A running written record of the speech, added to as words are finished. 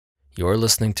You're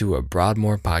listening to a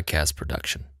Broadmoor podcast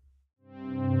production.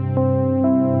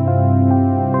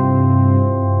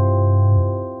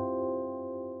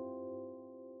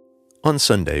 On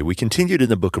Sunday, we continued in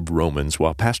the book of Romans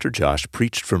while Pastor Josh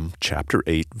preached from chapter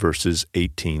 8, verses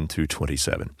 18 through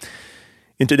 27.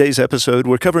 In today's episode,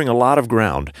 we're covering a lot of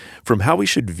ground, from how we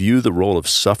should view the role of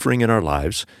suffering in our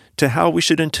lives to how we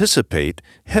should anticipate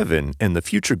heaven and the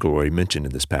future glory mentioned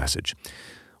in this passage.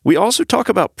 We also talk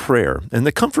about prayer and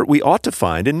the comfort we ought to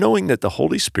find in knowing that the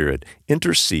Holy Spirit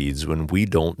intercedes when we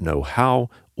don't know how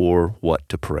or what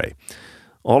to pray.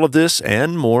 All of this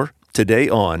and more today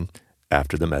on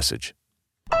After the Message.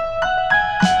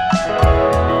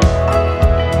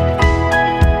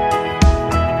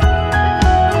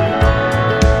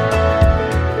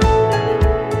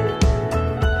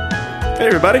 Hey,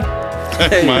 everybody.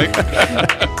 Hey, Mike.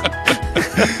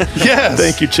 Yes.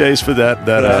 Thank you, Chase, for that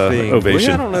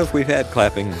ovation. I don't know if we've had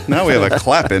clapping. Now we have a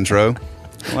clap intro.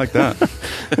 I like that.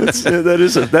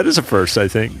 That is a first, I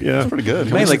think. Yeah, That's pretty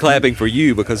good. Mainly clapping for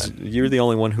you because you're the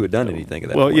only one who had done anything at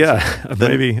that point. Well, yeah,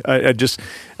 maybe. I just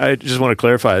want to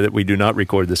clarify that we do not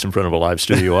record this in front of a live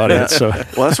studio audience. So,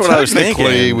 well, that's what I was Technically,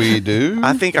 thinking. we do.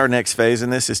 I think our next phase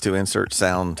in this is to insert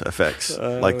sound effects,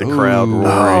 like the crowd roaring.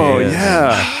 oh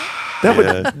yeah.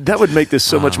 That would make this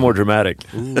so much more dramatic.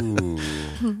 Ooh.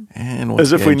 And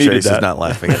As if we needed Chase that. is not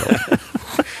laughing at all.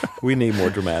 We need more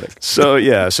dramatic. So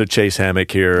Chase Hammock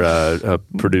here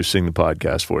producing the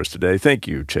podcast for us today. Thank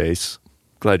you, Chase.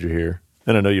 Glad you're here.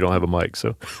 And I know you don't have a mic,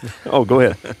 so go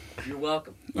ahead. You're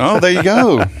welcome. Oh, there you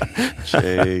go.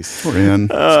 Chase. We're in.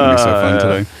 It's going to be so fun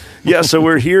today. Yeah, so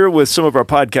we're here with some of our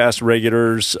podcast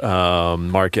regulars,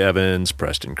 Mark Evans,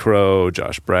 Preston Crow,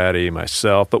 Josh Brady,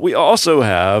 myself, but we also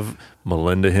have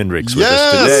Melinda Hendricks with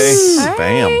us today. Hey,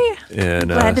 Bam. And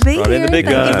glad to be brought in here. the big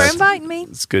Thank you guns. for inviting me.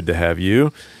 it's good to have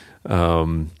you.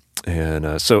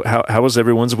 So how was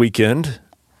everyone's weekend?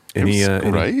 Any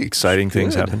great. exciting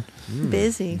things Good. happen?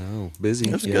 Busy. No, busy.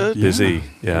 That's Yeah. good. Busy,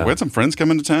 yeah. We had some friends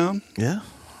come into town. Yeah.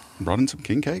 Brought in some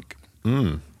king cake.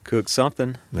 Cook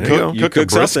something. There you go. You Cook a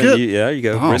cook something. brisket? You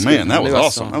go. Oh, Brisket. man, that was I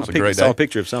awesome. saw- That was a I great saw day. a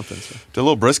picture of something. So. Did a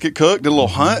little brisket cook. Did a little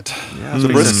hunt. Yeah, I was The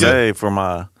going to brisket. say for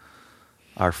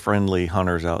our friendly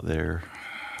hunters out there,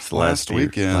 it's the Last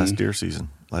weekend.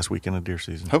 last weekend of deer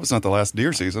season. Hope it's not the last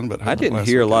deer season, but I didn't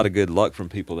hear a lot of good luck from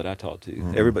people that I talked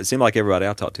to. Everybody seemed like everybody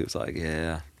I talked to was like,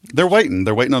 yeah. They're waiting.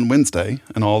 They're waiting on Wednesday,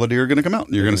 and all the deer are going to come out.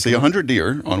 You're going to see 100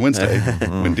 deer on Wednesday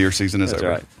when deer season is That's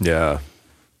over. right. Yeah,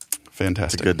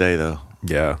 Fantastic. It's a good day, though.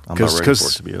 yeah. I'm not ready for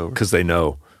it to be over. Because they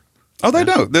know. Oh, they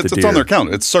know. It's deer. on their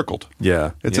calendar. It's circled.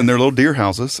 Yeah. It's in their little deer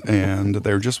houses, and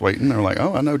they're just waiting. They're like,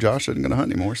 "Oh, I know Josh isn't going to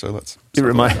hunt anymore, so let's." It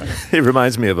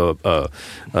reminds me of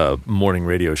a morning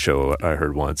radio show I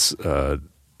heard once. Where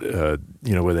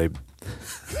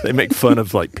they make fun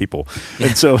of like people,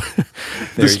 and so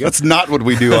That's not what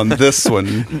we do on this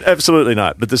one. absolutely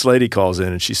not. But this lady calls in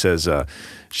and she says, I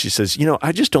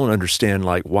just don't understand.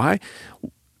 Like, why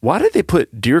did they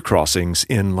put deer crossings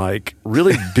in like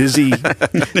really busy,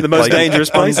 The most dangerous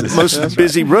places. most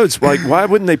busy roads? Like, why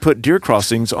wouldn't they put deer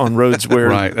crossings on roads where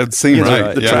Right. That seems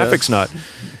right. the Yeah. traffic's not?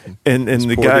 And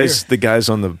the poor guys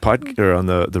on the podcast or on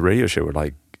the radio show were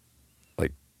like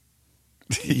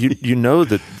you know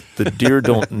that the deer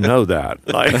don't know that.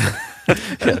 Like,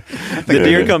 The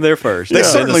deer come there first. They Yeah.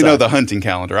 certainly know the hunting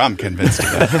calendar. I'm convinced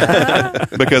of that.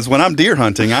 Because when I'm deer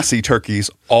hunting, I see turkeys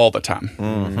all the time,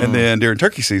 and then during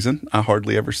turkey season, I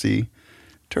hardly ever see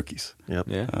turkeys. Yep.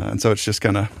 Yeah. And so it's just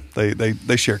kind of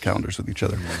they share calendars with each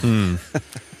other.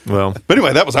 well, But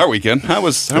anyway, that was our weekend. How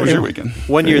was your weekend?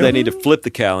 One year they need to flip the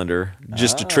calendar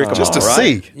just to trick them Just all, to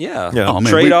right? see. Yeah. Yeah. Oh, man,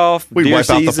 Trade we- off. we deer wipe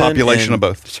out the season population and of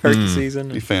both. Turkey season.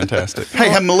 Be fantastic.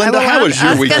 Hey, Melinda, how was your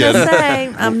I was weekend? going to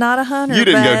say, I'm not a hunter. You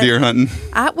didn't go but deer hunting.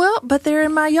 but they're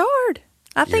in my yard.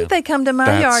 I think they come to my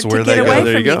That's yard where to they get go. away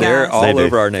There from you go. you They're guys. all They do.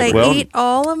 over our They neighborhood. eat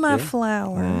all of my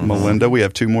flowers. Melinda, we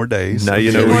have 2 more days. now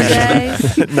you Two know more where,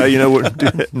 days. now you know where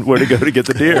to go to get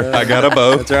the deer. I got a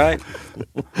bow. That's right.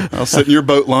 I'll sit in your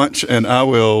boat launch, and I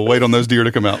will wait on those deer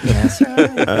to come out. That's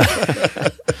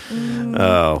right.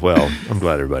 Oh well, I'm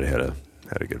glad everybody had a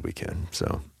good weekend.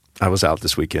 So I was out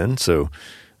this weekend. So,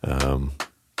 Chase,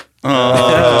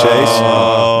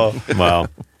 wow,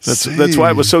 that's why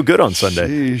it was so good on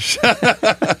Sunday. Sheesh.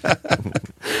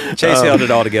 Chase held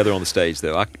it all together on the stage,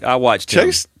 though. I watched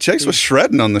him. Chase was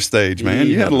shredding on the stage, man.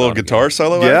 He You had had a a little lot of guitar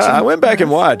solo Yeah, action. I went back and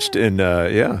watched, and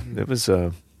it was.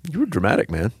 You were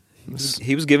dramatic, man. It was-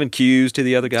 He was giving cues to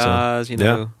the other guys, you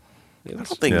know. I don't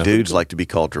think Yeah. dudes like to be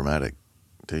called dramatic.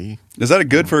 Do you? Is that a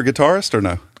good for a guitarist or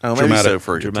no? Oh, maybe so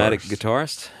for a Dramatic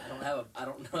guitarist. guitarist. I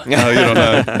don't know. No, you don't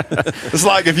know. It's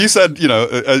like if you said,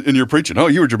 and you're preaching, oh,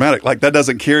 you were dramatic. Like that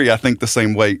doesn't carry, I think, the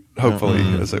same weight, hopefully,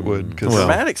 as it would.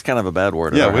 Dramatic's kind of a bad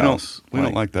word. At we our house.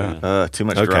 don't like that. Too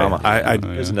much Okay. drama.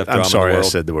 There's enough drama I'm sorry in the I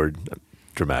world. said the word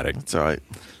dramatic. It's all right.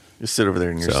 Just sit over there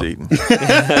in your So. seat. And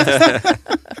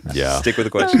Yeah. Stick with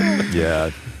the question. Yeah.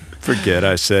 Forget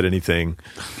I said anything.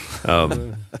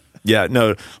 Yeah,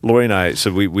 no, Lori and I,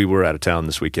 so we were out of town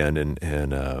this weekend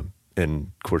and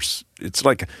of course it's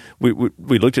like we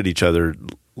looked at each other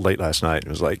late last night and it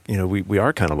was like, we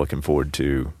are kind of looking forward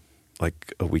to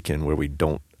like a weekend where we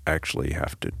don't actually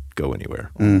have to go anywhere.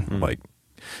 Like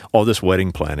all this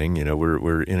wedding planning,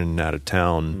 we're in and out of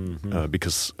town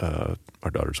because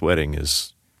our daughter's wedding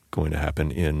is going to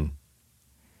happen in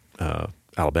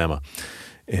Alabama.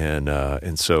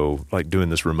 And so like doing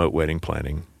this remote wedding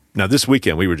planning. Now this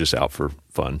weekend we were just out for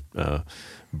fun.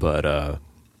 But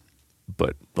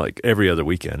like every other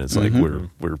weekend it's like we're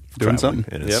Doing traveling.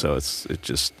 something. And so it's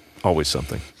just always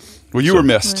something. Well, you were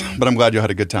missed, but I'm glad you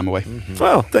had a good time away.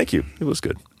 Well, thank you. It was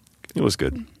good.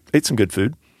 Ate some good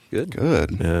food.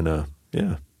 Good. And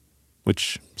yeah.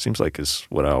 Which seems like is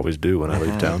what I always do when I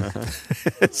leave town.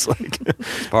 It's like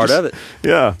Part of it.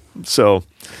 Yeah. So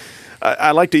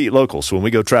I like to eat local. So when we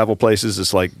go travel places,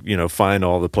 it's like, find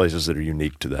all the places that are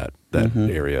unique to that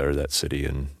area or that city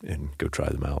and go try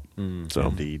them out. So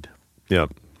indeed. yeah.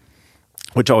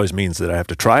 Which always means that I have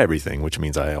to try everything, which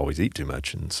means I always eat too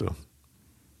much. And so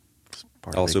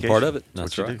Also part of it.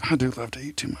 That's right. I do love to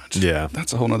eat too much. Yeah.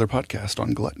 That's a whole other podcast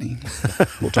on gluttony.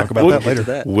 We'll talk about that later.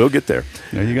 That. we'll get there.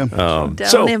 There you go.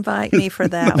 Don't invite me for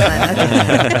that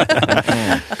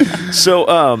one. So,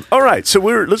 all right. So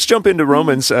let's jump into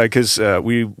Romans because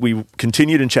we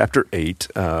continued in chapter 8,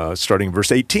 starting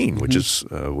verse 18, which is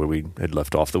where we had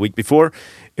left off the week before,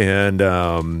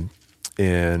 and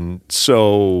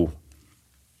so.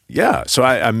 Yeah, so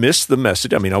I missed the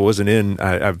message. I mean, I wasn't in.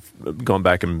 I've gone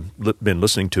back and been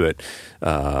listening to it,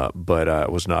 but I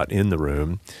was not in the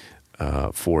room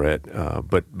for it.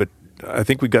 But I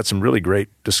think we've got some really great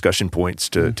discussion points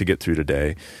to get through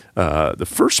today. The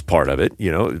first part of it,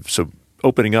 so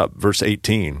opening up verse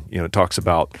 18, it talks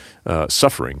about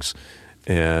sufferings.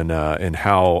 And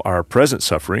how our present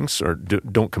sufferings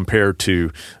don't compare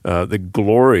to the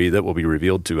glory that will be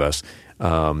revealed to us,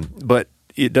 but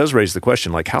it does raise the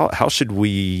question, like how should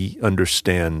we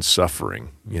understand suffering?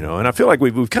 And I feel like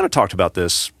we've kind of talked about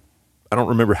this. I don't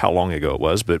remember how long ago it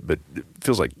was, but it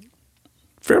feels like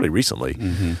fairly recently.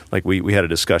 Like we had a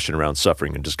discussion around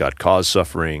suffering and does God cause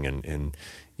suffering? And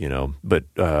but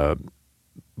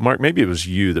Mark, maybe it was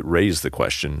you that raised the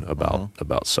question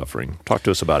about suffering. Talk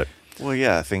to us about it. Well,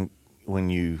 yeah, I think when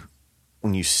you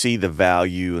see the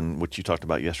value and what you talked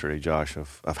about yesterday, Josh,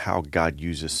 of how God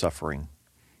uses suffering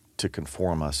to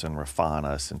conform us and refine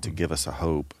us and to give us a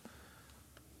hope,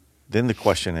 then the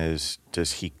question is,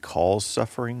 does he cause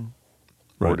suffering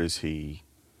or does he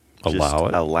just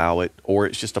allow it, or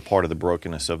it's just a part of the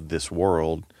brokenness of this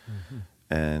world?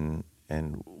 And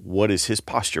what is his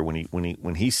posture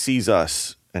when he sees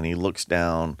us and he looks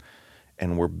down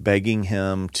and we're begging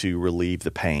him to relieve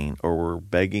the pain or we're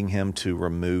begging him to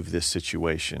remove this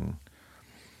situation?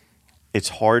 It's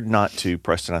hard not to,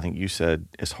 Preston, I think you said,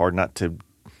 it's hard not to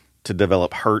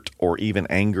develop hurt or even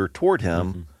anger toward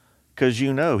him because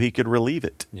he could relieve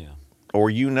it. Yeah.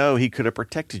 Or he could have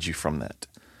protected you from that.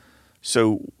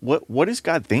 So what is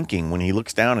God thinking when he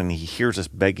looks down and he hears us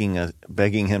begging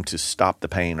him to stop the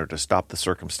pain or to stop the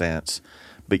circumstance,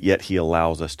 but yet he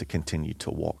allows us to continue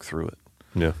to walk through it?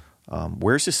 Yeah.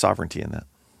 Where's his sovereignty in that?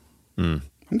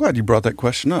 I'm glad you brought that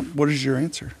question up. What is your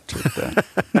answer to that?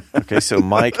 Okay, so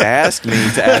Mike asked me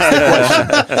to ask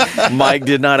the question. Mike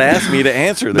did not ask me to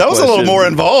answer the question. That was a little more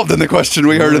involved than the question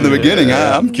we heard in the beginning.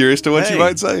 I'm curious to what you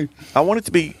might say. I want it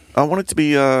to be. I want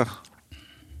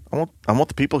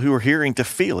the people who are hearing to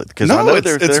feel it because No, I know it's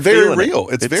they're very feeling real.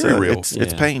 It. It's very real.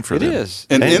 It's pain for It them. is.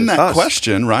 And in that us.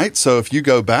 question, right? So if you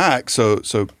go back, so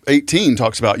 18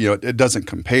 talks about, it doesn't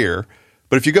compare.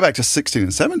 But if you go back to 16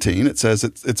 and 17, it says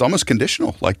it's almost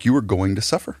conditional, like you are going to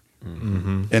suffer.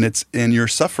 And it's in your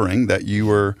suffering that you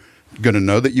are going to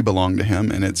know that you belong to him,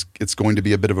 and it's going to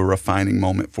be a bit of a refining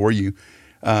moment for you.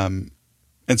 And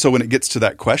so when it gets to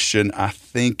that question, I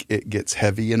think it gets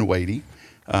heavy and weighty.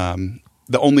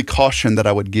 The only caution that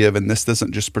I would give, and this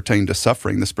doesn't just pertain to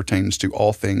suffering, this pertains to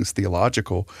all things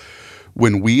theological,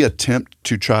 when we attempt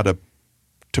to try to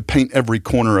paint every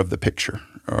corner of the picture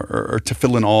or to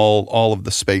fill in all of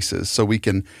the spaces so we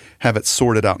can have it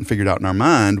sorted out and figured out in our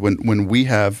mind, when we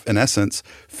have, in essence,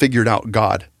 figured out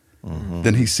God,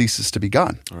 then he ceases to be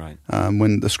God. Right.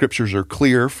 When the scriptures are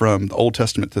clear from the Old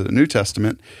Testament to the New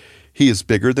Testament, He is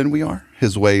bigger than we are.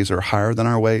 His ways are higher than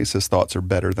our ways. His thoughts are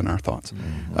better than our thoughts.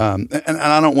 And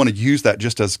I don't want to use that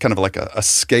just as kind of like a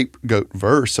scapegoat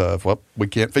verse of, well, we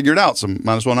can't figure it out, so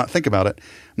might as well not think about it.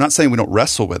 I'm not saying we don't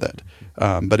wrestle with it.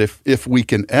 But if we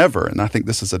can ever, and I think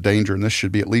this is a danger, and this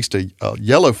should be at least a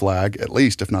yellow flag, at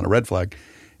least, if not a red flag,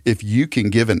 if you can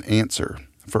give an answer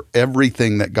for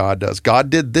everything that God does. God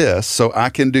did this, so I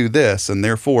can do this, and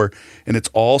therefore, and it's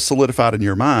all solidified in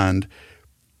your mind,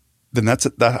 then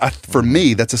for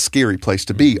me, that's a scary place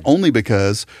to be, only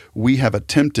because we have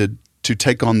attempted to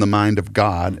take on the mind of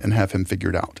God and have him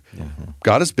figured out.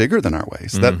 God is bigger than our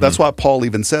ways. That's why Paul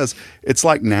even says, it's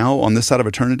like now on this side of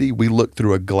eternity, we look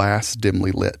through a glass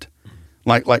dimly lit.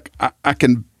 Like I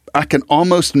can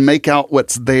almost make out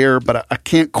what's there, but I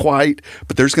can't quite.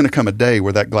 But there's going to come a day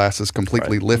where that glass is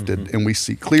completely lifted and we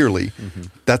see clearly.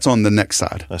 That's on the next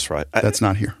side. That's right. That's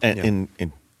not here. And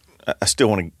I still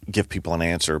want to give people an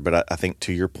answer, but I think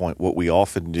to your point, what we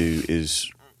often do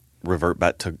is revert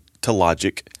back to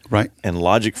logic. Right. And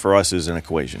logic for us is an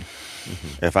equation.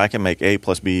 If I can make A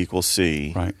plus B equals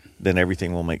C, then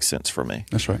everything will make sense for me.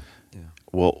 That's right.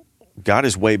 Well, God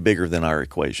is way bigger than our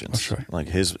equations. That's right. Like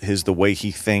his the way he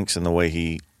thinks and the way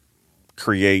he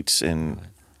creates and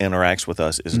interacts with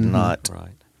us is not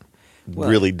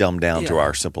really dumbed down to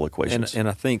our simple equations. And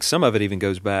I think some of it even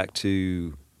goes back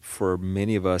to, for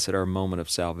many of us at our moment of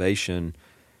salvation,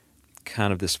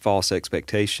 kind of this false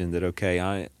expectation that, okay,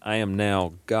 I am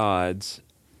now God's,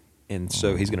 and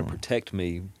so he's going to protect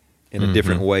me in a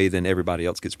different way than everybody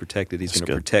else gets protected. He's going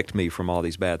to protect me from all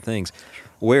these bad things.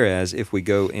 Whereas if we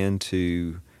go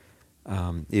into,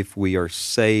 if we are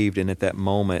saved and at that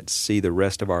moment see the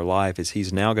rest of our life as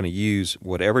he's now going to use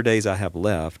whatever days I have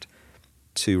left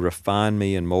to refine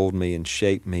me and mold me and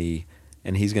shape me,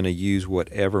 and he's going to use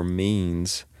whatever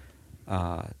means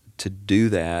to do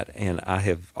that, and I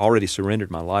have already surrendered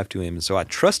my life to him, and so I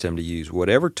trust him to use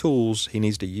whatever tools he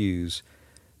needs to use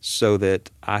so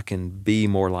that I can be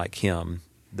more like him.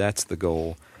 That's the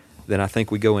goal. Then I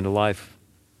think we go into life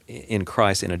in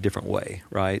Christ in a different way,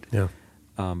 right? Yeah.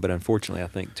 But unfortunately, I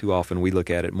think too often we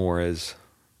look at it more as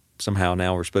somehow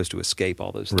now we're supposed to escape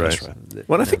all those things. Right.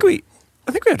 Well, I think we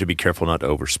have to be careful not to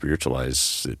over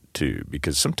spiritualize it too,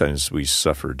 because sometimes we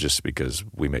suffer just because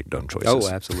we make dumb choices. Oh,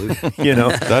 absolutely.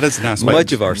 That is nice.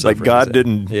 Much of our suffering. Like God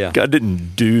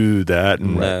didn't do that,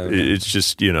 and No. it's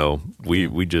just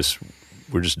we're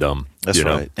just dumb. That's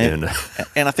right. And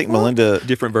I think Melinda,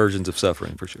 Different versions of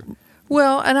suffering, for sure.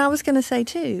 Well, and I was going to say,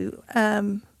 too,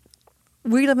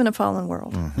 we live in a fallen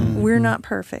world. We're not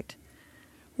perfect.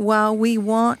 While we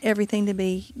want everything to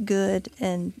be good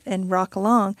and rock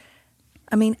along,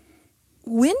 I mean,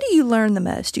 when do you learn the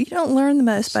most? You don't learn the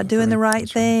most by doing the right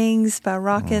things, by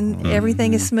rocking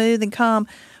everything is smooth and calm.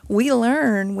 We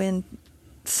learn when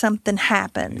something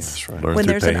happens, when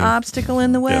there's an obstacle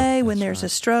in the way, when there's a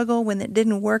struggle, when it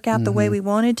didn't work out the way we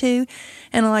wanted to.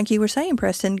 And like you were saying,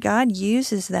 Preston, God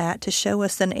uses that to show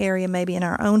us an area maybe in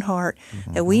our own heart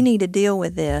that we need to deal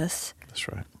with this. that's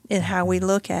right. In how we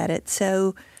look at it.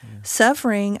 So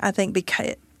suffering, I think,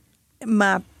 because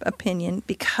my opinion,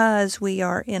 because we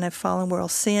are in a fallen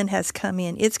world, sin has come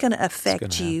in. It's going to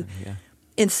affect you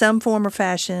in some form or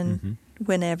fashion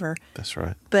whenever. That's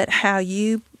right. But how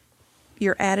your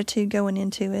attitude going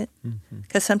into it,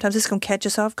 because sometimes it's going to catch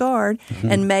us off guard,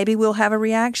 and maybe we'll have a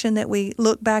reaction that we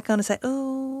look back on and say,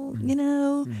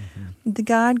 oh, the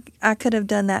God, I could have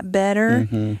done that better,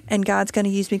 and God's going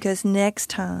to use me because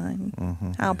next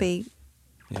time I'll be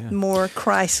more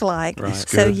Christ-like. Right.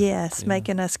 So yes,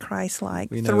 making us Christ-like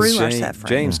through our suffering.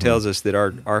 James tells us that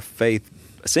our faith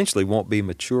essentially won't be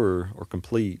mature or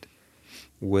complete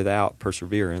without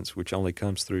perseverance, which only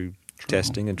comes through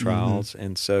testing and trials.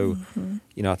 And so,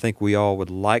 I think we all would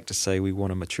like to say we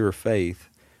want a mature faith,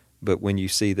 but when you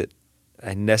see that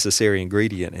a necessary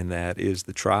ingredient in that is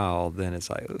the trial, then it's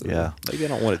like, maybe I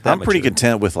don't want it that I'm pretty mature.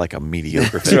 content with like a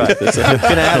mediocre faith. That's right.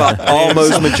 Can I have an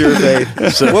almost mature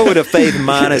faith? So what would a faith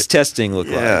minus testing look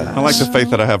like? Yeah. I like the faith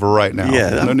that I have right now.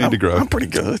 Yeah, No need to grow. I'm pretty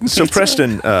good. So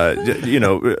Preston,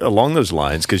 along those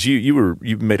lines, because you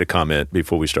made a comment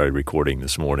before we started recording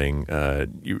this morning.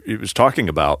 It was talking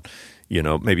about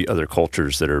maybe other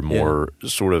cultures that are more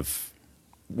sort of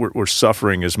where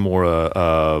suffering is more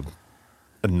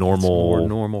a normal, more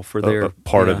normal for their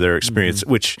part of their experience,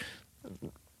 which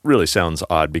really sounds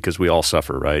odd because we all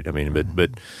suffer, right? I mean, but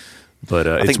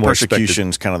I it's think more persecution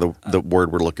is kind of the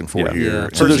word we're looking for here.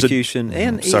 So persecution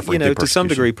and suffering to some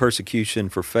degree persecution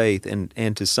for faith,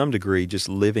 and to some degree just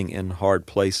living in hard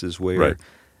places where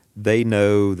they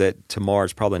know that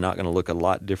tomorrow's probably not going to look a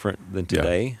lot different than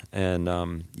today, and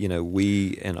we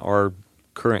in our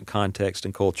current context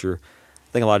and culture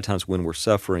think a lot of times when we're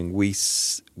suffering, we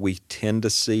tend to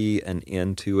see an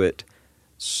end to it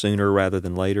sooner rather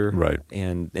than later, Right.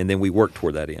 And then we work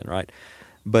toward that end, right?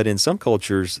 But in some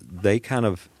cultures, they kind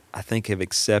of, I think, have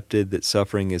accepted that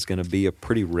suffering is going to be a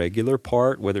pretty regular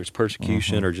part, whether it's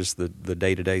persecution or just the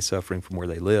day-to-day suffering from where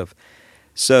they live.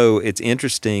 So it's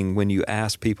interesting when you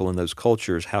ask people in those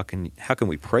cultures, how can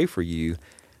we pray for you?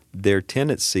 Their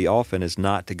tendency often is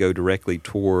not to go directly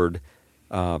toward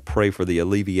pray for the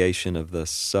alleviation of the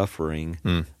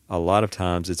suffering. A lot of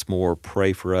times it's more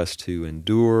pray for us to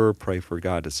endure, pray for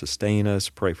God to sustain us,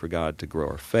 pray for God to grow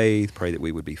our faith, pray that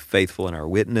we would be faithful in our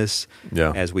witness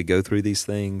as we go through these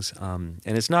things. And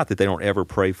it's not that they don't ever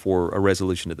pray for a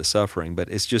resolution to the suffering, but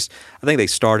it's just, I think they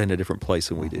start in a different place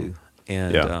than we do.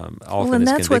 And often and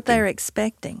it's that's what convicting. they're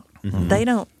expecting. They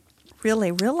don't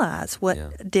really realize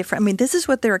what different. I mean, this is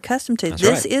what they're accustomed to. That's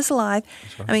this right. is life.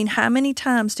 right. I mean, how many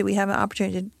times do we have an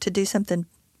opportunity to do something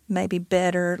maybe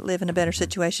better, live in a better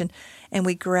situation, and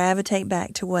we gravitate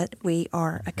back to what we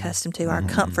are accustomed to, our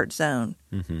comfort zone.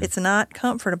 It's not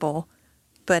comfortable,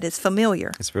 but it's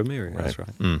familiar. It's familiar. That's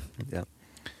right. Yeah.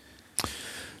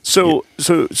 So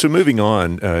moving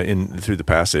on through the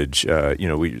passage,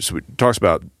 it talks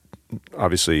about,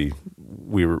 obviously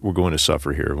we're going to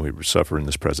suffer here, and we suffer in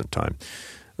this present time,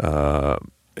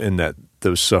 and that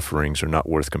those sufferings are not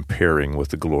worth comparing with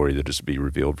the glory that is to be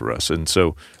revealed for us, and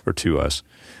so, or to us.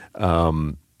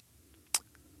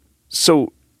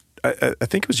 So I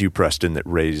think it was you, Preston, that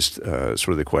raised sort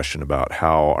of the question about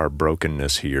how our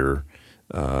brokenness here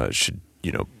should,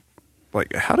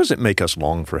 how does it make us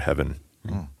long for heaven?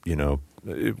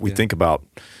 We think about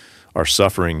our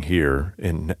suffering here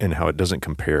and how it doesn't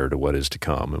compare to what is to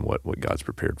come and what God's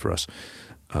prepared for us.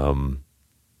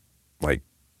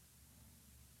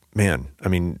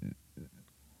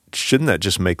 Shouldn't that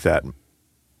just make that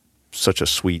such a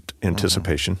sweet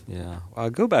anticipation? Yeah. I'll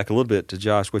go back a little bit to,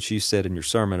 Josh, what you said in your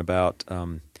sermon about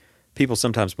people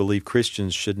sometimes believe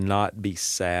Christians should not be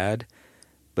sad,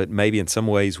 but maybe in some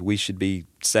ways we should be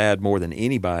sad more than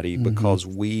anybody because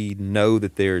we know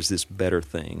that there's this better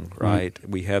thing, right?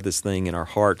 We have this thing in our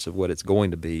hearts of what it's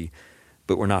going to be,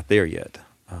 but we're not there yet.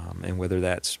 And whether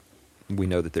that's, we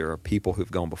know that there are people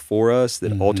who've gone before us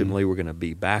that ultimately we're going to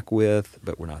be back with,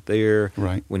 but we're not there.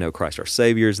 Right. We know Christ our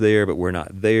Savior is there, but we're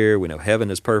not there. We know heaven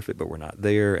is perfect, but we're not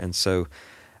there. And so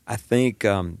I think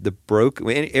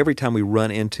every time we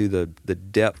run into the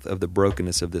depth of the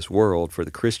brokenness of this world for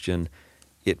the Christian,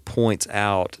 it points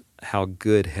out how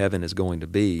good heaven is going to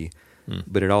be,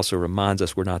 but it also reminds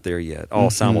us we're not there yet, all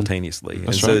simultaneously.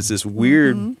 And so it's this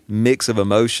weird mix of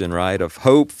emotion, right, of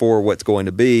hope for what's going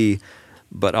to be,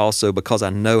 but also because I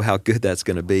know how good that's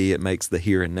going to be, it makes the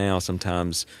here and now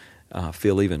sometimes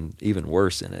feel even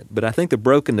worse in it. But I think the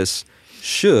brokenness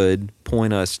should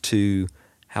point us to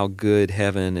how good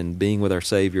heaven and being with our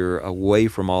Savior away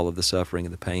from all of the suffering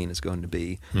and the pain is going to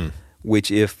be,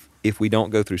 which if we don't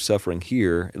go through suffering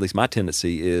here, at least my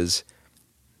tendency is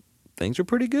things are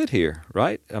pretty good here,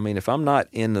 right? I mean, if I'm not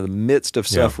in the midst of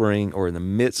suffering or in the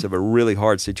midst of a really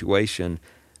hard situation,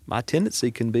 my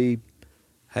tendency can be,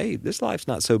 hey, this life's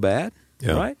not so bad,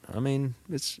 right? I mean,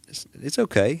 it's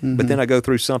okay. But then I go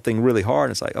through something really hard,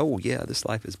 and it's like, oh, yeah, this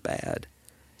life is bad.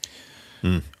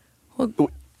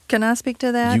 Well, can I speak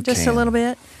to that just a little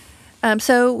bit? I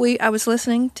was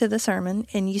listening to the sermon,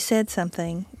 and you said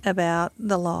something about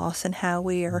the loss and how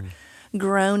we are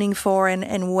groaning for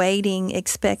and waiting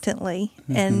expectantly.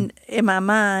 And in my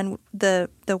mind, the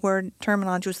word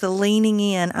terminology was the leaning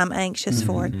in. I'm anxious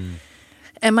for it.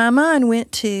 And my mind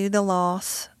went to the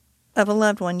loss of a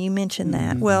loved one. You mentioned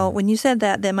that. Well, when you said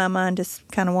that, then my mind just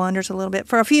kind of wanders a little bit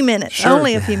for a few minutes,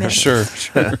 only a few minutes. Sure.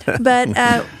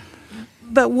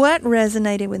 But what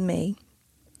resonated with me,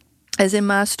 as in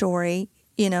my story,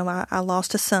 I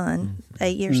lost a son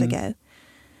 8 years ago.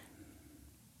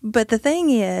 But the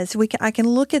thing is, I can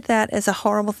look at that as a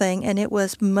horrible thing, and it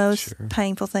was most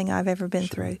painful thing I've ever been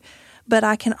through. But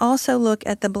I can also look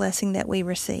at the blessing that we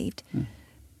received.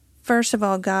 First of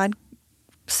all, God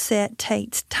set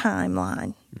Tate's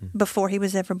timeline before he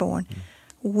was ever born.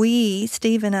 We,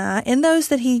 Steve and I, and those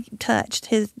that he touched,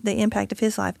 the impact of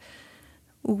his life,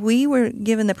 we were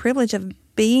given the privilege of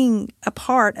being a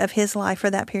part of his life for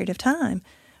that period of time.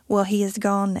 Well, he is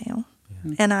gone now,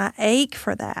 and I ache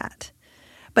for that.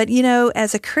 But,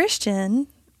 as a Christian,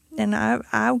 and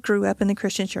I grew up in the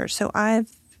Christian church, so I've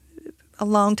a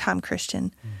long-time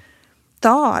Christian,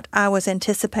 thought I was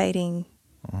anticipating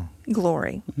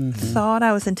glory, thought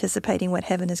I was anticipating what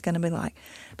heaven is going to be like.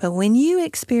 But when you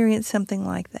experience something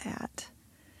like that,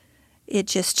 it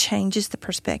just changes the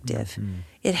perspective.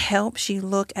 It helps you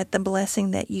look at the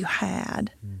blessing that you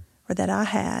had or that I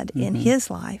had in his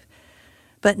life.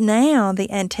 But now the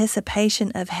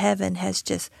anticipation of heaven has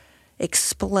just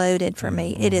exploded for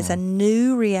me. It is a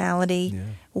new reality,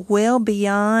 well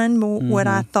beyond what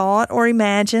I thought or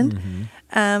imagined.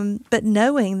 But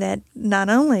knowing that not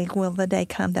only will the day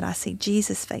come that I see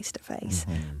Jesus face to face,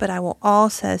 but I will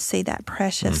also see that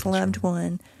precious loved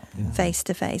one face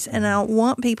to face. And I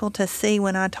want people to see,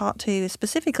 when I talk to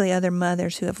specifically other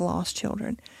mothers who have lost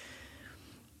children,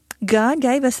 God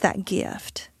gave us that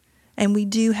gift, and we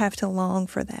do have to long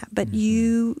for that. But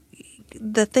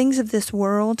the things of this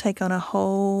world take on a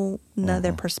whole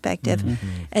nother perspective,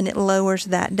 and it lowers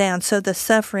that down. So the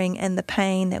suffering and the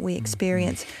pain that we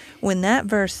experience, when that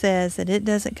verse says that it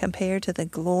doesn't compare to the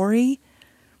glory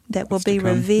that will be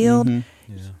revealed,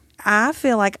 I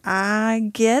feel like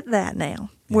I get that now.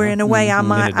 Where in a way I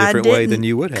might, in a different way than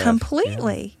you would have.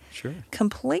 Completely. Sure.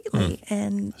 Completely.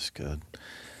 And That's good.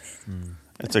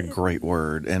 That's a great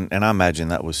word. And I imagine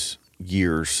that was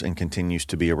years and continues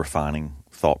to be a refining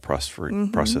thought process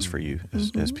for you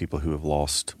as people who have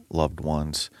lost loved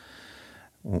ones.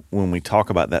 When we talk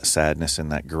about that sadness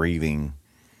and that grieving,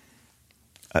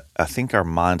 I think our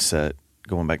mindset,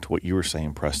 going back to what you were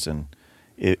saying, Preston,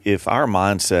 if our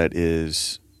mindset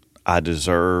is, I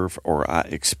deserve or I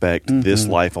expect this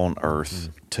life on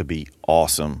earth to be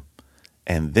awesome,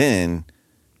 and then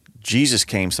Jesus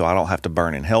came so I don't have to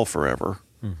burn in hell forever,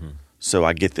 so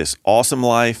I get this awesome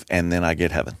life and then I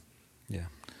get heaven. Yeah.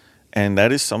 And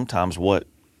that is sometimes what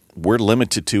we're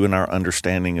limited to in our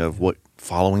understanding of what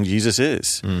following Jesus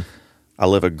is. I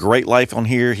live a great life on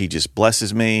here, he just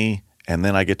blesses me, and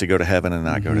then I get to go to heaven and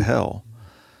I go to hell.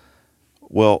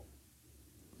 Well,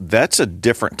 that's a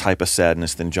different type of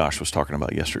sadness than Josh was talking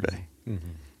about yesterday.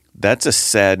 That's a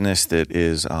sadness that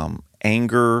is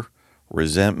anger,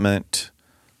 resentment,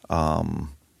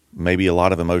 maybe a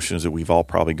lot of emotions that we've all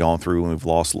probably gone through when we've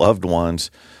lost loved ones,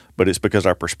 but it's because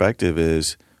our perspective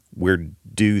is we're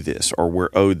due this, or we're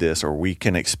owed this, or we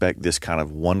can expect this kind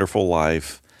of wonderful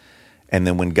life, and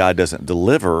then when God doesn't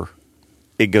deliver,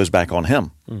 it goes back on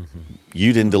him.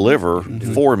 You didn't deliver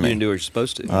for me. You didn't do what you're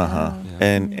supposed to.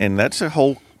 And that's a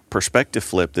whole perspective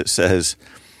flip that says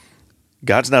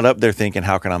God's not up there thinking,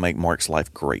 how can I make Mark's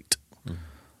life great?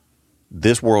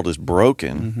 This world is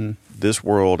broken. This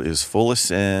world is full of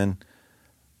sin,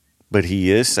 but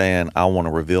he is saying, I want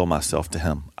to reveal myself to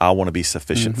him. I want to be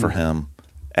sufficient for him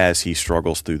as he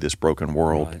struggles through this broken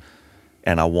world. Right.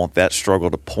 And I want that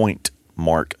struggle to point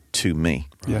Mark to me.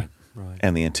 Yeah. Right.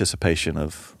 And the anticipation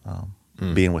of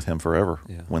being with him forever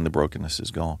Yeah. when the brokenness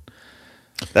is gone.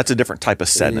 That's a different type of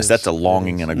sadness. is. That's a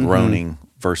longing and a groaning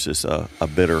versus a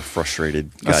bitter,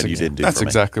 frustrated, God, you didn't do That's for me.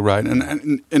 exactly right.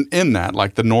 And in that,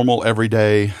 like the normal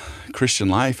everyday Christian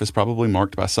life is probably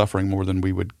marked by suffering more than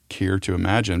we would care to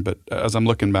imagine. But as I'm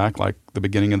looking back, like the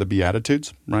beginning of the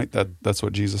Beatitudes, right? That's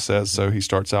what Jesus says. So he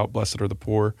starts out, blessed are the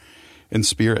poor in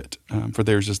spirit, for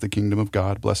theirs is the kingdom of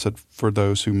God. Blessed for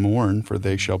those who mourn, for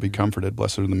they shall be comforted.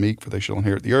 Blessed are the meek, for they shall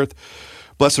inherit the earth.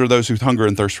 Blessed are those who hunger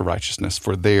and thirst for righteousness,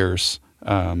 for theirs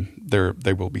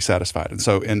they will be satisfied. And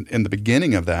so in the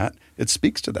beginning of that, it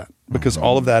speaks to that, because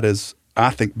all of that is, I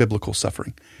think, biblical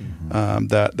suffering,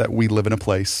 that we live in a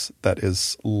place that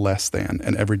is less than,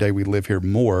 and every day we live here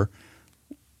more,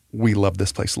 we love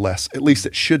this place less. At least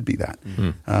it should be that.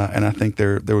 And I think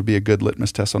there would be a good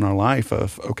litmus test on our life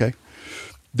of, okay,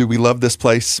 do we love this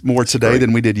place more today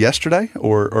than we did yesterday,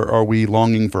 or are we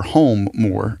longing for home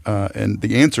more? And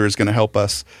the answer is going to help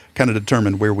us kind of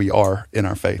determine where we are in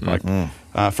our faith. Like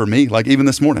for me, like even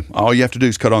this morning, all you have to do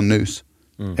is cut on news,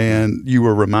 and you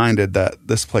were reminded that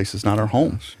this place is not our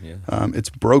home. It's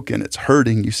broken. It's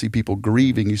hurting. You see people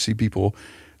grieving. You see people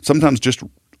sometimes just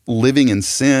living in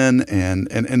sin,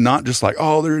 and not just like,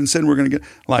 oh, they're in sin, we're going to get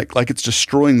like it's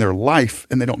destroying their life,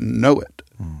 and they don't know it.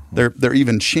 They're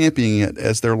even championing it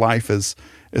as their life is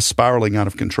spiraling out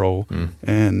of control,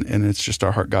 and it's just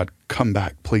our heart. God, come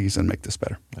back, please, and make this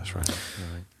better. That's right.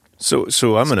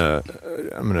 So I'm gonna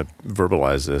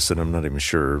verbalize this, and I'm not even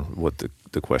sure what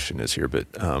the question is here, but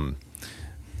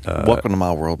Welcome to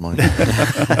my world, Mike.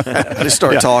 I just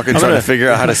start talking, trying to figure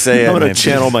out how to say it. I'm going to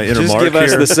channel my inner Just Mark give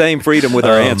us here. the same freedom with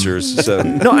our answers. So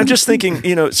No, I'm just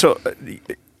thinking, so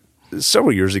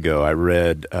several years ago, I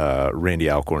read Randy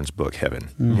Alcorn's book, Heaven,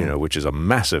 which is a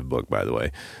massive book, by the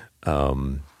way.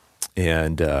 But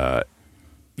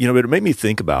it made me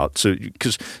think about,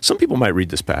 because some people might read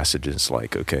this passage and it's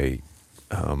like, okay,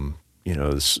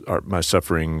 my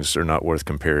sufferings are not worth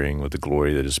comparing with the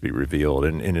glory that is to be revealed.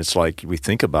 And it's like we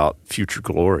think about future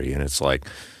glory, and it's like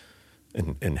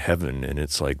in heaven, and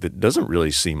it's like that doesn't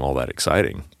really seem all that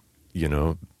exciting,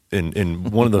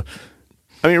 And one of the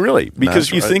I mean, really, because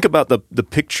That's you right. think about the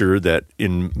picture that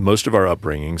in most of our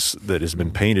upbringings that has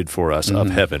been painted for us of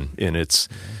heaven, and it's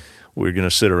we're going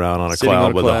to sit around on a Sitting cloud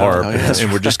on a with a cloud. harp, Oh, yeah,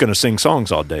 and we're just going to sing songs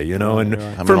all day, you know. And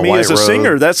I'm for in a me white as a robe.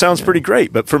 singer, that sounds pretty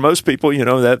great. But for most people, you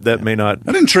know, that may not.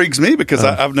 That intrigues me because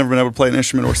I've never been able to play an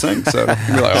instrument or sing. So you'd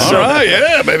be like, all right,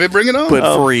 yeah, baby, bring it on.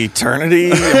 But for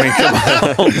eternity, I mean,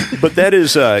 come on. But that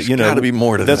is, you know, gotta be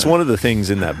more to that's that. one of the things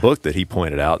in that book that he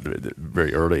pointed out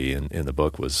very early in the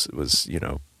book was you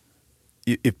know,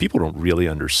 if people don't really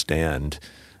understand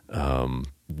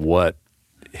what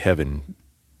heaven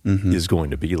is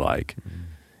going to be like,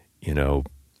 you know,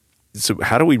 so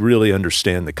how do we really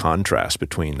understand the contrast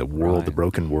between the world, Right. the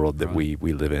broken world that we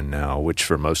live in now, which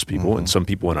for most people and some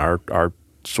people in our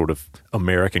sort of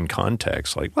American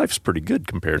context, like life's pretty good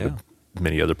compared to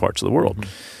many other parts of the world.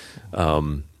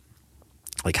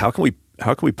 Like how can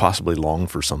we possibly long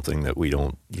for something that we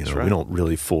don't, you know, right. we don't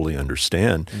really fully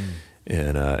understand?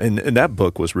 And that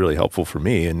book was really helpful for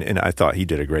me, and I thought he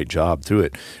did a great job through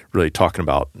it, really talking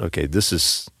about, okay, this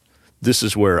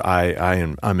is where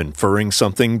I'm inferring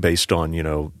something based on, you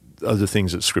know, other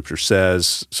things that Scripture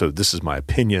says. So this is my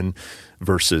opinion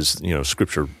versus, you know,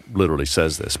 Scripture literally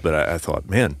says this. But I thought,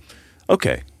 man,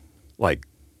 okay, like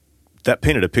that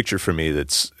painted a picture for me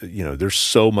that's, you know, there's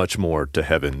so much more to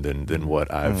heaven than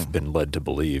what I've been led to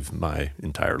believe my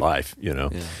entire life, you know.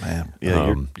 Yeah.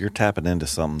 Man, you're tapping into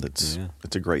something that's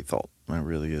it's a great thought. It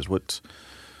really is.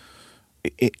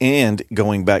 And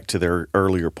going back to their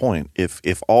earlier point,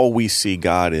 if all we see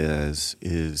God as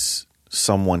is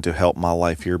someone to help my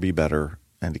life here be better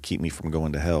and to keep me from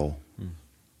going to hell,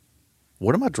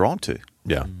 what am I drawn to?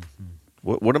 Yeah.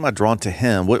 What am I drawn to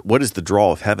Him? What is the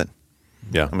draw of heaven?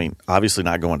 Yeah. I mean, obviously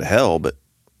not going to hell, but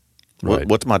Right.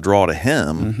 what's my draw to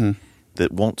Him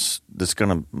that's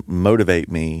going to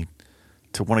motivate me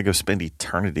to want to go spend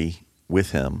eternity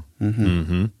with Him?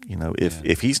 You know,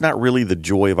 if He's not really the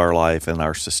joy of our life and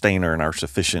our sustainer and our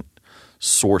sufficient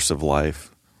source of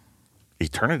life,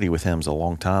 eternity with Him is a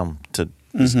long time.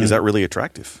 Is that really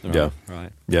attractive? Yeah.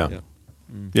 Right. Yeah.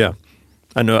 Yeah.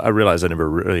 I know. I realize I never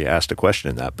really asked a question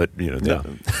in that, but you know,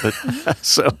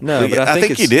 so No, but I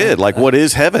think you it's- did. Like, what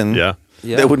is heaven? Yeah.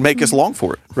 That would make us long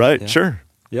for it. right, Yeah. sure.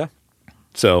 Yeah.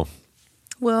 So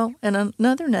Well, and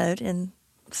another note in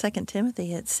 2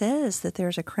 Timothy, it says that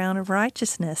there's a crown of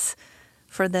righteousness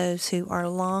for those who are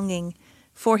longing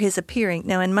for His appearing.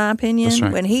 Now, in my opinion, That's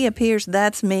right. when He appears,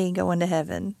 that's me going to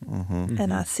heaven,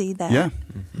 and I see that. yeah,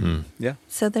 Yeah.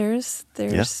 So there's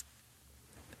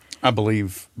I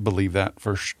believe that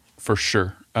for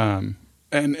sure.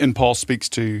 And Paul speaks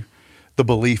to the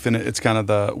belief in it. It's kind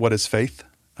of what is faith.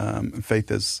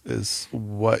 Faith is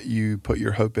what you put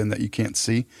your hope in that you can't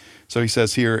see. So he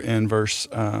says here in verse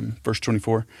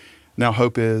 24, now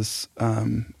hope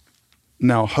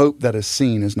that is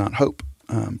seen is not hope.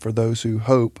 For those who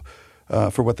hope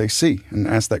for what they see and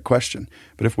ask that question.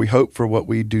 But if we hope for what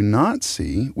we do not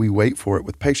see, we wait for it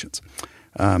with patience.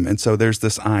 And so there's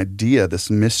this idea, this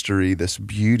mystery, this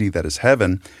beauty that is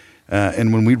heaven.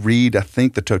 And when we read, I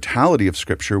think, the totality of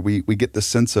Scripture, we get the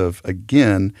sense of,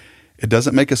 again, it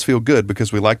doesn't make us feel good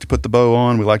because we like to put the bow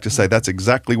on. We like to say, that's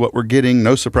exactly what we're getting.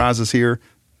 No surprises here.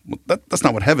 Well, that's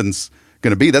not what heaven's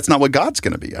going to be. That's not what God's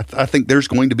going to be. I think there's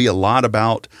going to be a lot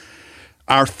about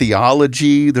our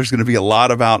theology. There's going to be a lot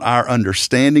about our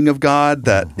understanding of God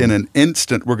that in an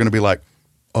instant we're going to be like,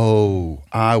 oh,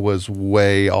 I was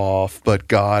way off, but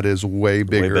God is way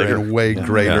bigger and way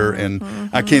greater, and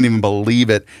I can't even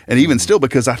believe it. And even still,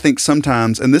 because I think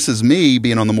sometimes, and this is me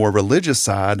being on the more religious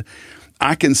side,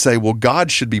 I can say, well,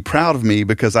 God should be proud of me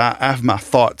because I have my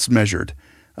thoughts measured.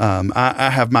 I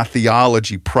have my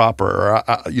theology proper, or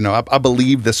I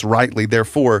believe this rightly.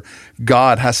 Therefore,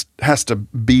 God has to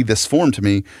be this form to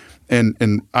me, and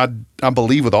I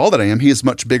believe with all that I am, He is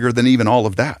much bigger than even all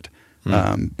of that.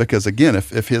 Because again,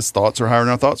 if His thoughts are higher than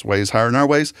our thoughts, ways higher than our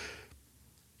ways,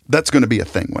 that's going to be a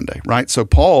thing one day, right? So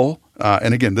Paul,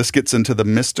 and again, this gets into the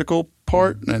mystical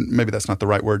part, and maybe that's not the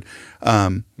right word,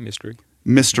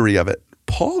 mystery of it.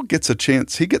 Paul gets a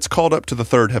chance. He gets called up to the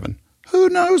third heaven. Who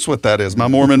knows what that is? My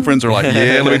Mormon friends are like,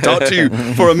 yeah, let me talk to you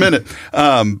for a minute.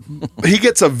 He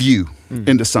gets a view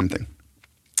into something,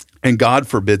 and God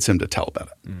forbids him to tell about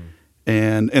it.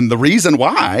 And the reason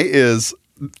why is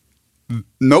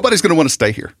nobody's going to want to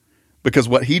stay here because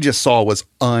what he just saw was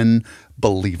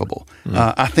unbelievable.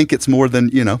 I think it's more than,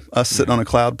 us sitting on a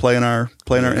cloud playing our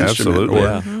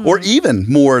instrument, or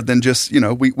even more than just,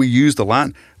 we use the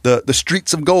line, the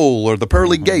streets of gold or the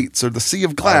pearly gates or the sea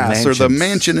of glass or the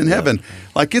mansion in heaven.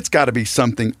 Like, it's got to be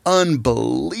something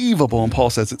unbelievable. And Paul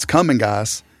says it's coming,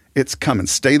 guys. It's coming.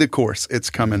 Stay the course. It's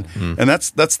coming. And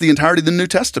that's the entirety of the New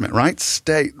Testament, right?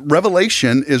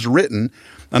 Revelation is written.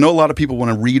 I know a lot of people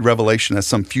want to read Revelation as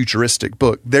some futuristic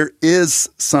book. There is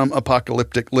some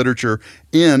apocalyptic literature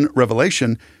in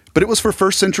Revelation, but it was for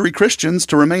first century Christians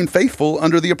to remain faithful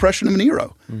under the oppression of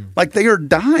Nero. Like they are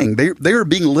dying. They are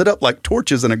being lit up like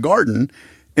torches in a garden.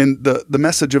 And the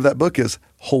message of that book is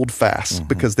hold fast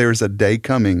because there's a day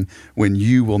coming when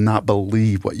you will not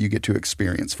believe what you get to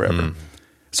experience forever.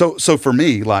 So for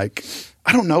me, like,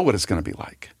 I don't know what it's going to be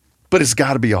like, but it's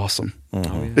got to be awesome.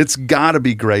 It's got to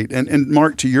be great. And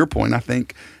Mark, to your point, I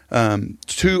think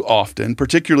too often,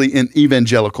 particularly in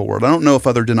evangelical world, I don't know if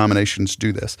other denominations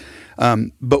do this,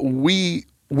 but we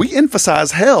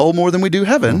emphasize hell more than we do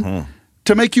heaven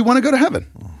to make you want to go to heaven.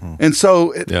 And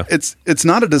so it's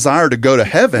not a desire to go to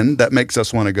heaven that makes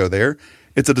us want to go there.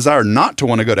 It's a desire not to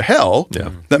want to go to hell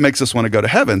that makes us want to go to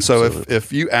heaven. So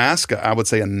if you ask, I would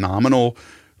say a nominal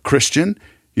Christian,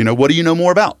 what do you know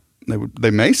more about?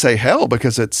 They may say hell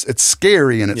because it's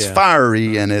scary and it's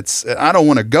fiery and I don't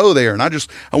want to go there and I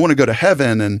want to go to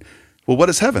heaven. And well, what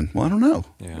is heaven? Well, I don't know.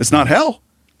 It's not hell.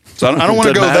 So I don't want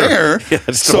to go there. I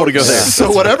just don't want to go there.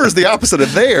 So whatever's the opposite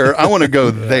of there, I want to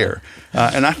go there.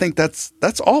 And I think that's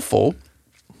awful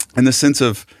in the sense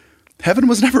of heaven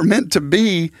was never meant to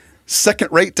be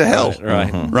second rate to hell.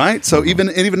 Right? So even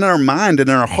in our mind and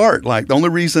in our heart, like the only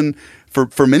reason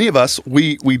for many of us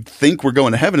we think we're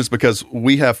going to heaven is because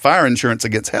we have fire insurance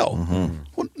against hell.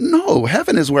 Well, no,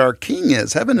 heaven is where our king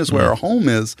is. Heaven is where our home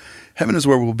is. Heaven is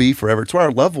where we'll be forever. It's where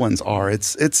our loved ones are.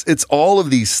 It's all of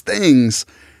these things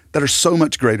that are so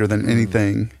much greater than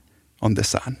anything on this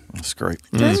side. That's great.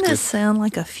 Doesn't this sound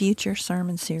like a future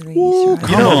sermon series? Ooh, right?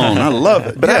 come on, I love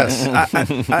it. But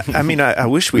Yes. I mean, I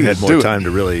wish we had Do more it. time to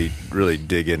really, really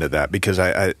dig into that because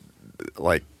I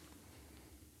like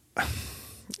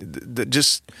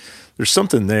just there's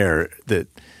something there that.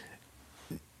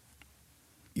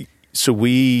 So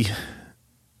we.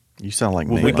 You sound like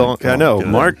Well, me. I know,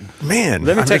 Mark. Man,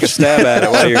 Let me take a stab at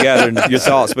it while you're gathering your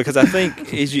thoughts, because I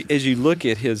think as you look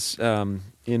at his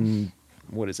in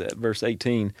what is that, verse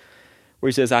 18, where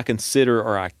he says, "I consider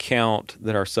or I count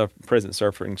that our present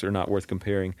sufferings are not worth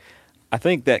comparing." I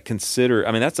think that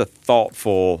that's a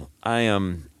thoughtful.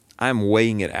 I'm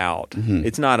weighing it out.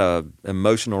 It's not a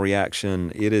emotional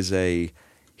reaction. It is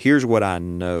here's what I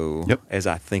know as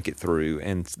I think it through,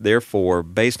 and therefore,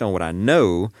 based on what I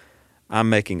know, I'm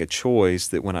making a choice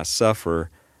that when I suffer,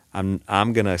 I'm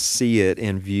going to see it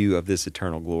in view of this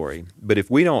eternal glory. But if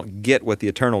we don't get what the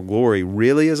eternal glory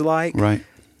really is like,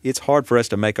 it's hard for us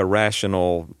to make a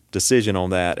rational decision on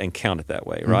that and count it that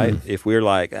way, right? If we're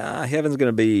like, heaven's going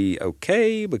to be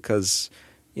okay because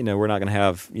we're not going to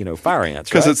have fire ants,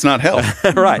 Because it's not hell.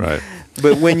 right.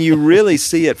 But when you really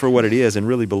see it for what it is and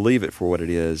really believe it for what it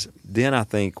is, then I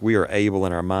think we are able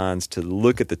in our minds to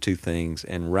look at the two things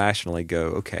and rationally go,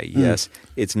 okay, yes,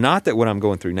 it's not that what I'm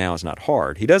going through now is not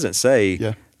hard. He doesn't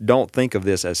say, don't think of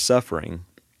this as suffering.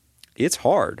 It's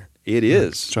hard. It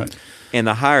is. That's right. And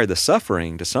the higher the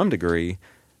suffering, to some degree,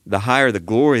 the higher the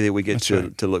glory that we get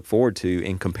to look forward to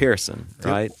in comparison,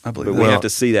 right? I believe but that. we have to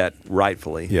see that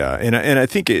rightfully. Yeah, and I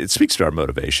think it speaks to our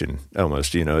motivation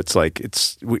almost. It's like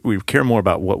we care more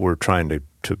about what we're trying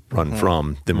to run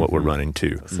from than what we're running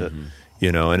to. That's it.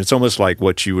 And it's almost like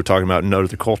what you were talking about in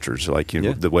other cultures, like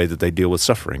the way that they deal with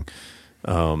suffering.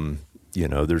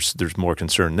 There's more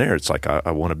concern there. It's like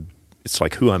I want to. It's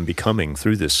like who I'm becoming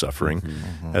through this suffering,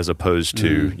 as opposed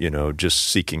to just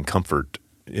seeking comfort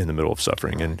in the middle of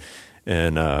suffering.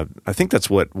 And I think that's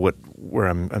where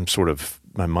I'm sort of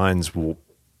my mind's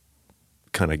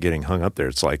kind of getting hung up there.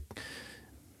 It's like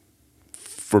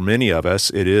for many of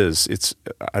us, it's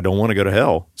I don't want to go to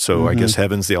hell, so I guess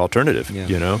heaven's the alternative.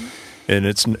 And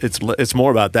it's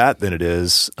more about that than it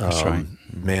is. That's right.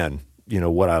 Man,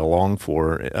 what I long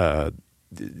for, as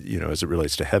it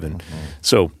relates to heaven.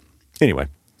 So anyway,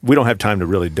 we don't have time to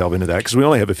really delve into that because we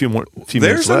only have a few minutes left.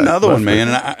 There's another one, man.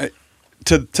 And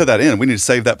to that end, we need to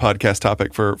save that podcast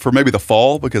topic for maybe the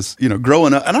fall because,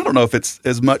 growing up, and I don't know if it's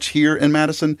as much here in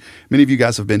Madison. Many of you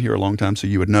guys have been here a long time, so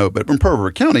you would know. But in Pearl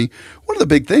River County, one of the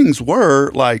big things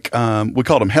were like, we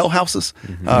called them hell houses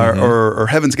or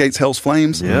Heaven's Gates, Hell's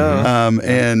Flames. Yeah.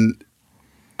 And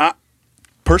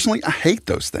personally, I hate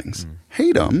those things.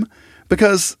 Hate them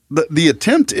because the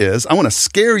attempt is I want to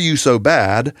scare you so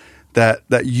bad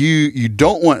that you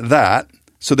don't want that.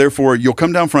 So therefore, you'll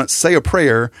come down front, say a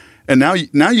prayer, and now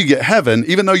you get heaven,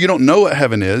 even though you don't know what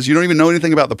heaven is. You don't even know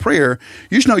anything about the prayer.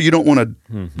 You just know you don't want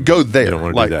to go there. You don't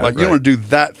want to do that, you don't want to do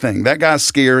that thing. That guy's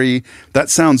scary. That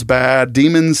sounds bad.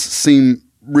 Demons seem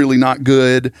really not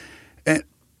good.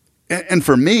 And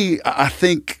for me, I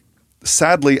think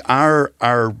sadly, our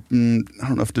I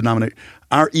don't know if denominate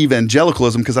our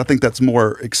evangelicalism, because I think that's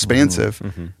more expansive.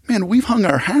 Man, we've hung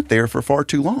our hat there for far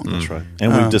too long. That's right.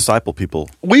 And we've discipled people.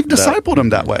 We've discipled them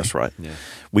that way. That's right.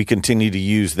 We continue to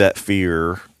use that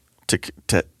fear to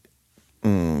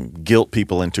guilt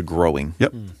people into growing.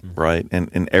 Yep. Right.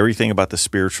 And everything about the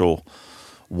spiritual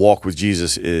walk with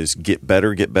Jesus is get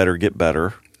better, get better, get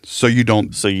better. So you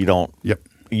don't. Yep.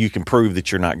 You can prove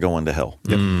that you're not going to hell.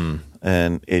 Yep.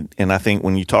 And I think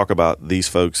when you talk about these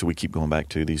folks that we keep going back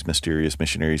to, these mysterious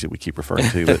missionaries that we keep referring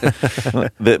to,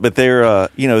 but their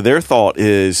their thought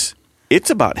is it's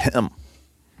about him.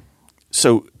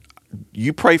 So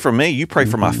you pray for me, you pray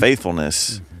for my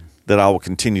faithfulness, that I will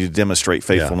continue to demonstrate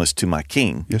faithfulness to my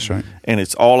King. That's right. And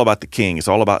it's all about the King. It's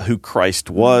all about who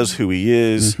Christ was, who he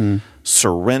is,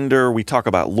 surrender. We talk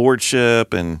about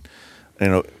lordship and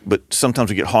but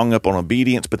sometimes we get hung up on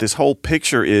obedience. But this whole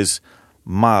picture is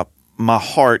my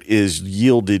heart is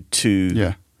yielded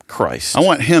to Christ. I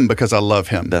want him because I love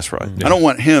him. That's right. I don't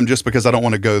want him just because I don't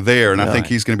want to go there, and I think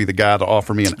he's going to be the guy to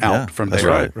offer me an out from that's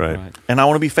there. Right. And I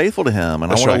want to be faithful to him,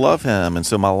 and I want to love him, and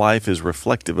so my life is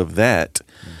reflective of that.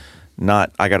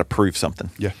 Not I got to prove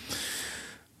something. Yeah.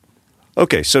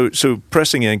 Okay, so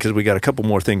pressing in, because we got a couple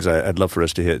more things I'd love for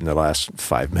us to hit in the last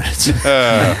 5 minutes of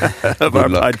our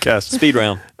podcast. Speed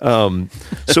round.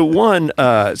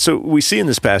 So we see in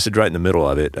this passage right in the middle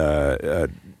of it, where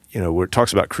it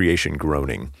talks about creation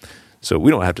groaning. So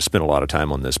we don't have to spend a lot of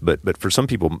time on this, but for some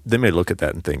people, they may look at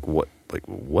that and think,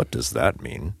 what does that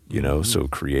mean? So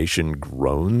creation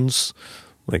groans?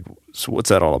 So what's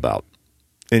that all about?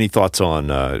 Any thoughts on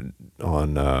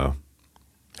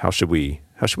how should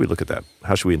we look at that?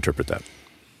 How should we interpret that?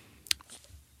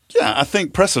 Yeah, I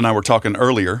think Preston and I were talking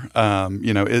earlier.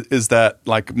 Is that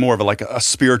like more of a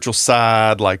spiritual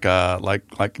side? Like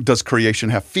does creation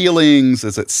have feelings?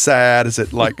 Is it sad? Is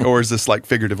it or is this like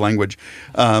figurative language?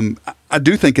 I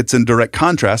do think it's in direct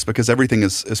contrast because everything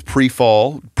is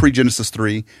pre-fall, pre-Genesis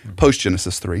 3,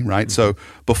 post-Genesis 3, right? So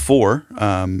before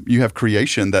you have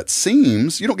creation that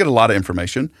seems, you don't get a lot of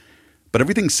information, but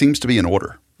everything seems to be in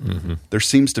order. There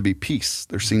seems to be peace.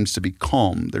 There seems to be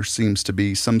calm. There seems to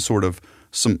be some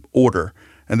order.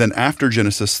 And then after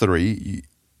Genesis 3,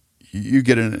 you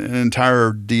get an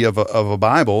entire idea of a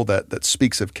Bible that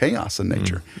speaks of chaos in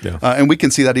nature. And we can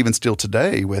see that even still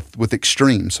today with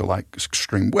extremes. So like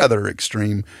extreme weather,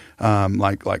 extreme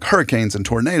like hurricanes and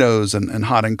tornadoes and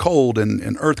hot and cold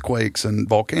and earthquakes and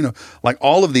volcano. Like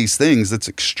all of these things, that's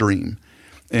extreme.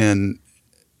 And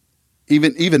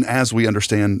even as we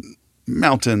understand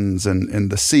mountains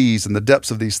and the seas and the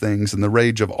depths of these things and the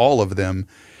rage of all of them,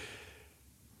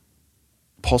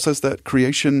 Paul says that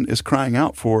creation is crying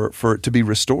out for it to be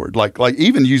restored. Like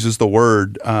even uses the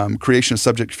word creation is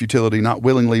subject to futility, not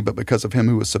willingly, but because of him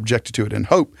who was subjected to it in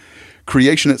hope.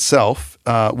 Creation itself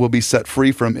will be set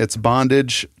free from its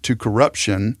bondage to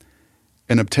corruption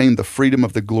and obtain the freedom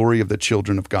of the glory of the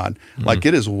children of God. Like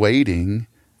it is waiting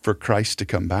for Christ to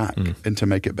come back and to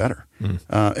make it better.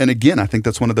 And again, I think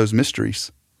that's one of those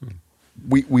mysteries.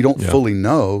 We don't fully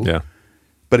know. Yeah.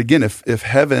 But again, if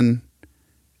heaven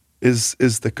is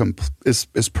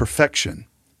perfection,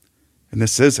 and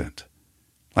this isn't,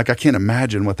 like I can't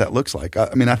imagine what that looks like.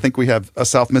 I mean, I think we have a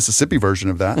South Mississippi version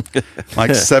of that,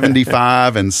 like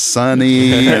 75 and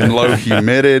sunny and low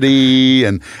humidity,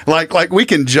 and like we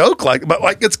can joke but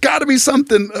it's got to be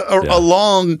something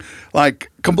along like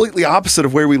completely opposite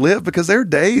of where we live, because there are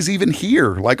days even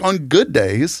here, like on good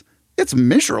days, it's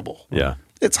miserable. Yeah,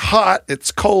 it's hot,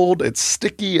 it's cold, it's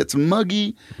sticky, it's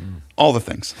muggy, all the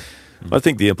things. I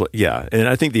think and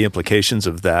I think the implications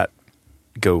of that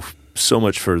go so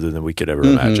much further than we could ever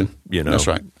imagine. That's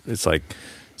right. It's like,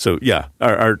 so yeah,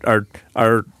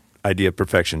 our idea of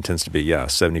perfection tends to be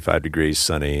 75 degrees,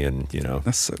 sunny, and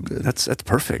that's so good. That's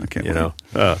perfect. I can't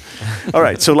wait. All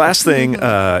right. So last thing,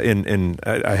 and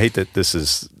I hate that this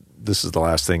is the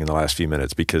last thing in the last few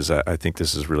minutes, because I think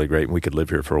this is really great and we could live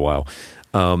here for a while.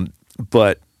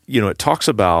 But it talks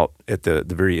about at the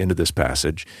very end of this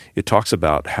passage, it talks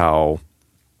about how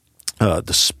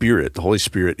the Holy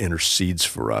Spirit intercedes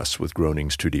for us with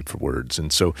groanings too deep for words.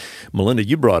 And so, Melinda,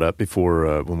 you brought up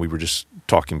before, when we were just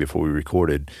talking before we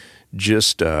recorded,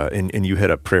 and you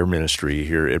had a prayer ministry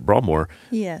here at Broadmoor.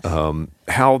 Yes.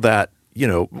 How that,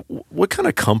 what kind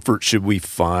of comfort should we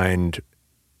find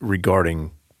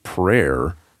regarding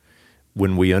prayer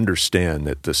when we understand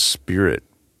that the Spirit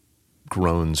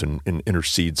groans and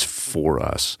intercedes for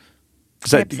us?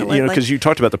 Because you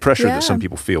talked about the pressure that some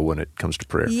people feel when it comes to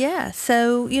prayer. Yeah.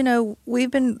 So,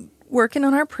 we've been working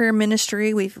on our prayer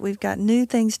ministry. We've got new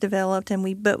things developed,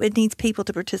 but it needs people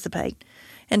to participate.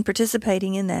 And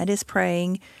participating in that is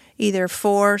praying either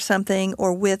for something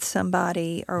or with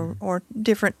somebody or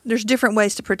different. There's different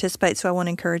ways to participate, so I want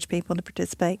to encourage people to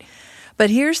participate. But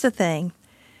here's the thing.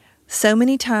 So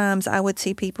many times I would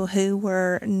see people who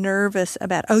were nervous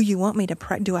about, oh, you want me to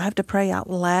pray? Do I have to pray out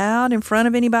loud in front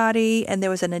of anybody? And there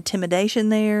was an intimidation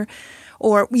there.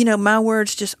 Or, my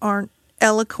words just aren't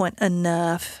eloquent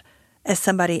enough as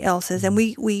somebody else's. And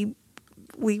we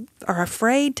are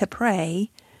afraid to pray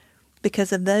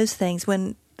because of those things,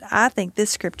 when I think this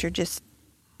scripture just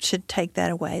should take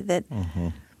that away, that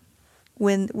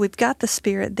when we've got the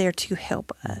Spirit there to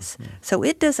help us. So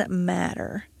it doesn't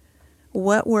matter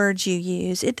what words you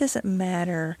use. It doesn't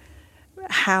matter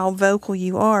how vocal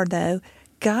you are, though.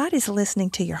 God is listening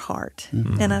to your heart.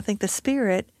 And I think the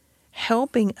Spirit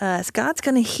helping us, God's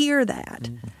going to hear that.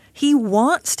 He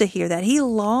wants to hear that. He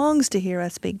longs to hear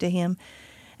us speak to Him.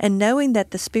 And knowing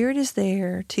that the Spirit is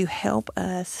there to help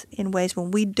us in ways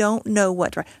when we don't know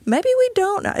what to pray. Maybe we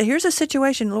don't know. Here's a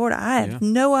situation, Lord, I have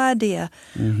no idea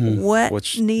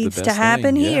what needs to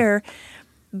happen here.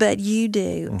 But you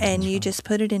do, and you just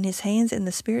put it in His hands, and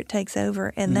the Spirit takes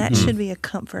over, and that should be a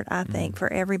comfort, I think,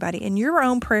 for everybody. In your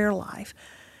own prayer life,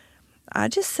 I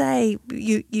just say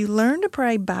you learn to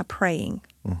pray by praying.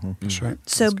 That's right.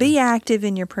 So be active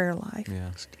in your prayer life. Yeah.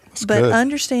 But good.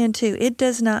 Understand, too, it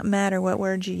does not matter what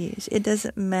words you use. It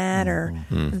doesn't matter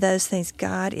those things.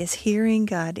 God is hearing.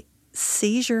 God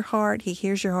sees your heart. He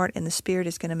hears your heart, and the Spirit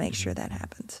is going to make sure that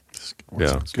happens.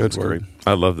 Yeah, Good word.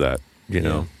 I love that.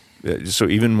 So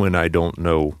even when I don't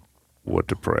know what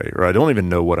to pray, or I don't even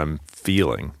know what I'm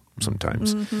feeling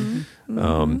sometimes,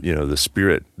 the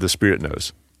Spirit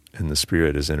knows, and the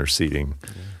Spirit is interceding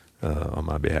on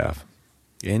my behalf.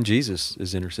 And Jesus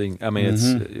is interceding. I mean,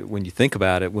 it's when you think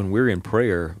about it, when we're in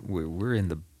prayer, we're in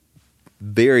the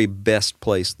very best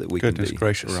place that we Goodness can be.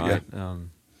 gracious, right? yeah.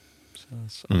 So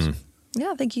that's awesome.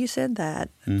 Yeah, I think you said that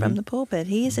from the pulpit.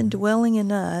 He is indwelling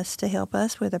in us to help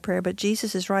us with a prayer, but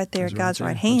Jesus is right there at God's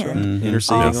right hand,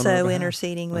 Interceding on our also behalf.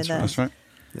 interceding with us. That's right.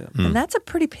 Yeah. And that's a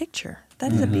pretty picture.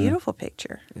 That is a beautiful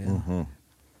picture. And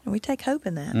we take hope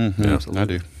in that. I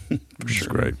do. For It's sure.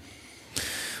 great.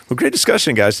 Well, great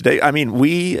discussion, guys, today. I mean,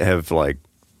 we have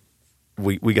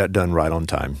we got done right on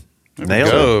time. Nailed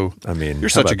it. Go. I mean, You're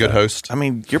how such a about good that? host. I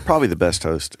mean, you're probably the best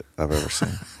host I've ever seen.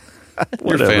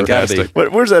 You're Whatever. fantastic.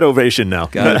 Where's that ovation now?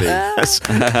 Gotta be.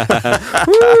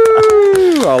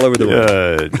 Woo! All over the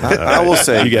room. I will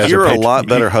say, You guys you're are a lot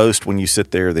better host when you sit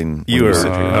there than You when are you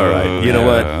sit here. all right. You know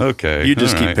what? Okay. You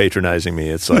just All keep right. patronizing me.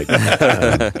 It's like,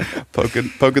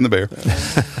 Poking the bear.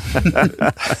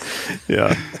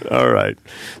 yeah. All right.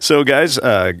 So, guys,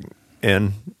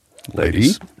 and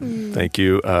ladies, thank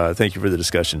you. Thank you for the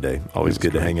discussion day. Always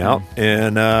good to hang out.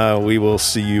 And we will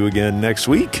see you again next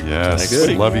week. Yes.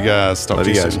 Good. Love you guys. Talk Love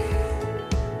to you you guys.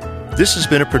 soon. This has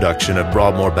been a production of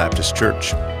Broadmoor Baptist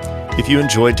Church. If you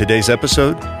enjoyed today's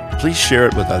episode, please share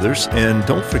it with others and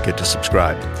don't forget to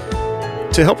subscribe.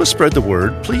 To help us spread the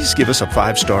word, please give us a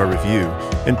 5-star review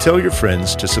and tell your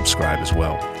friends to subscribe as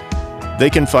well. They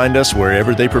can find us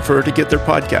wherever they prefer to get their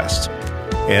podcasts.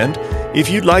 And if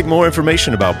you'd like more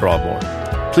information about Broadmoor,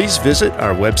 please visit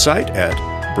our website at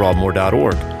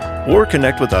broadmoor.org or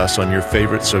connect with us on your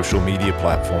favorite social media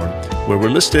platform where we're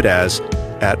listed as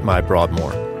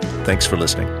 @MyBroadmoor. Thanks for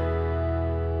listening.